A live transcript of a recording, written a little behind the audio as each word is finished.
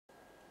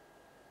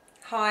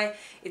Hi,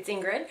 it's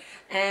Ingrid,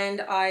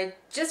 and I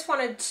just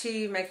wanted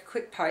to make a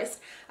quick post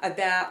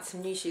about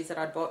some new shoes that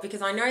I'd bought,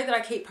 because I know that I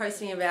keep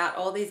posting about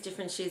all these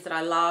different shoes that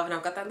I love, and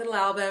I've got that little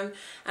album,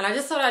 and I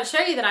just thought I'd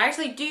show you that I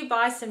actually do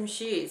buy some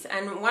shoes.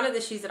 And one of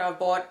the shoes that I've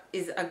bought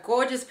is a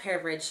gorgeous pair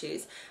of red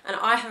shoes, and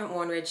I haven't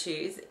worn red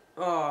shoes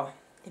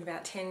in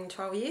about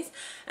 10-12 years,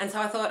 and so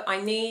I thought I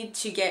need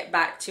to get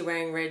back to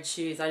wearing red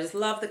shoes. I just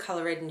love the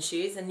colour red in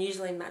shoes, and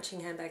usually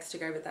matching handbags to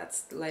go, but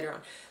that's later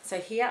on. So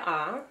here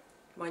are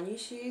my new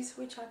shoes,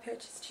 which I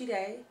purchased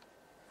today.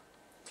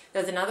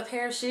 There's another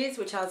pair of shoes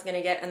which I was going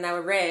to get, and they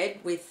were red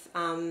with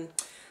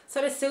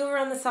sort of silver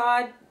on the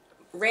side,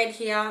 red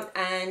here,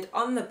 and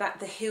on the back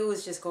the heel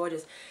was just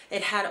gorgeous.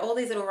 It had all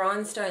these little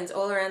rhinestones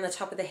all around the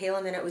top of the heel,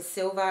 and then it was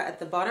silver at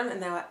the bottom,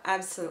 and they were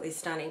absolutely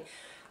stunning.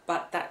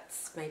 But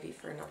that's maybe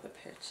for another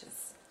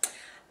purchase.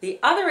 The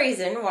other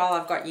reason, while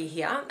I've got you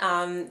here,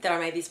 that I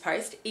made this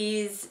post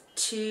is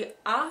to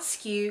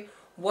ask you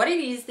what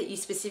it is that you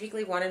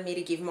specifically wanted me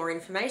to give more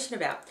information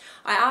about.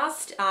 I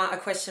asked a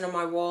question on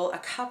my wall a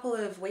couple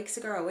of weeks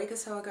ago, a week or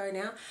so ago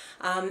now,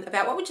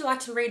 about what would you like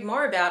to read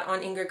more about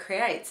on Ingrid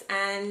Creates,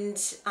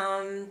 and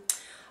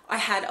I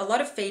had a lot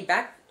of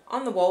feedback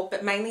on the wall,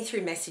 but mainly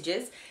through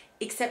messages,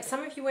 except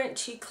some of you weren't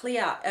too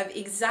clear of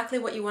exactly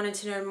what you wanted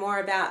to know more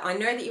about. I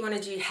know that you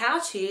want to do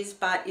how-tos,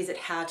 but is it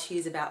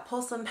how-tos about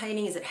porcelain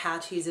painting? Is it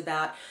how-tos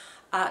about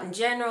art in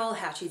general,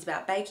 how-tos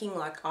about baking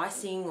like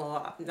icing, or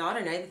I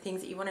don't know, the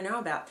things that you want to know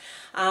about.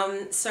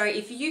 So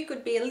if you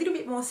could be a little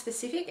bit more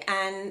specific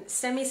and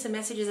send me some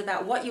messages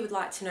about what you would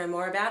like to know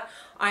more about,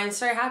 I am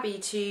so happy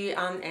to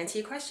answer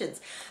your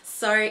questions.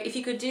 So if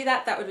you could do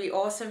that, that would be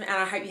awesome, and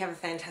I hope you have a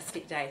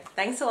fantastic day.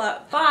 Thanks a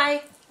lot.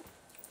 Bye.